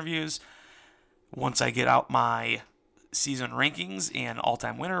 5 interviews, once I get out my season rankings and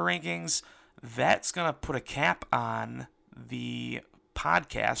all-time winner rankings, that's going to put a cap on the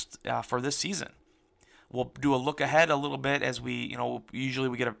podcast for this season. We'll do a look ahead a little bit as we, usually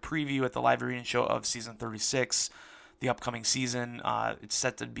we get a preview at the live reunion show of Season 36, the upcoming season. It's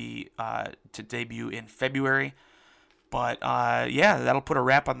set to be to debut in February. But that'll put a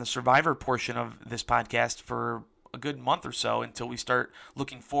wrap on the Survivor portion of this podcast for a good month or so until we start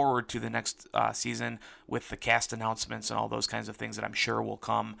looking forward to the next season with the cast announcements and all those kinds of things that I'm sure will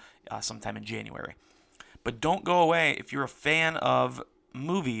come sometime in January. But don't go away if you're a fan of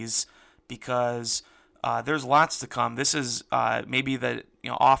movies, because there's lots to come. This is maybe the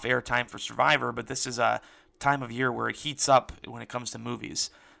off-air time for Survivor, but this is a time of year where it heats up when it comes to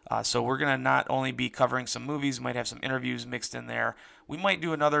movies. So we're going to not only be covering some movies, we might have some interviews mixed in there. We might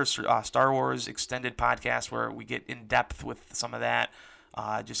do another Star Wars extended podcast where we get in depth with some of that,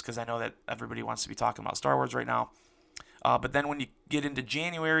 just because I know that everybody wants to be talking about Star Wars right now. But then when you get into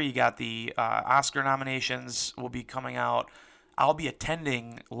January, you got the Oscar nominations will be coming out. I'll be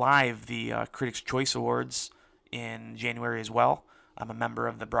attending live the Critics' Choice Awards in January as well. I'm a member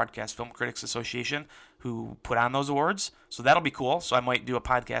of the Broadcast Film Critics Association who put on those awards, so that'll be cool. So I might do a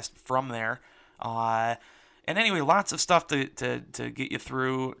podcast from there. And anyway, lots of stuff to get you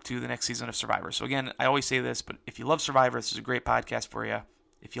through to the next season of Survivor. So again, I always say this, but if you love Survivor, this is a great podcast for you.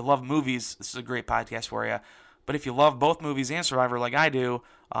 If you love movies, this is a great podcast for you. But if you love both movies and Survivor like I do,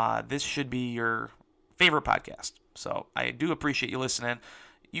 this should be your favorite podcast. So I do appreciate you listening.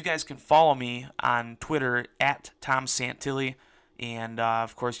 You guys can follow me on Twitter at Tom Santilli. And,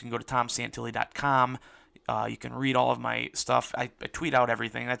 of course, you can go to tomsantilli.com. You can read all of my stuff. I tweet out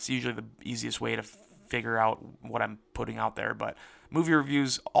everything. That's usually the easiest way to figure out what I'm putting out there. But movie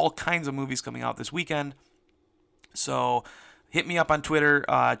reviews, all kinds of movies coming out this weekend. So hit me up on Twitter.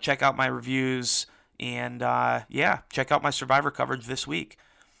 Check out my reviews. And, check out my Survivor coverage this week.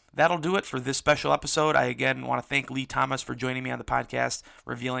 That'll do it for this special episode. I, again, want to thank Lee Thomas for joining me on the podcast,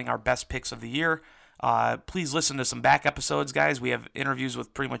 revealing our best picks of the year. Please listen to some back episodes, guys. We have interviews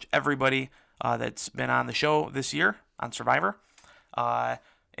with pretty much everybody that's been on the show this year on Survivor.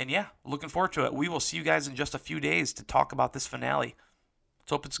 Looking forward to it. We will see you guys in just a few days to talk about this finale.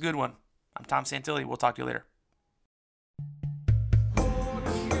 Let's hope it's a good one. I'm Tom Santilli. We'll talk to you later.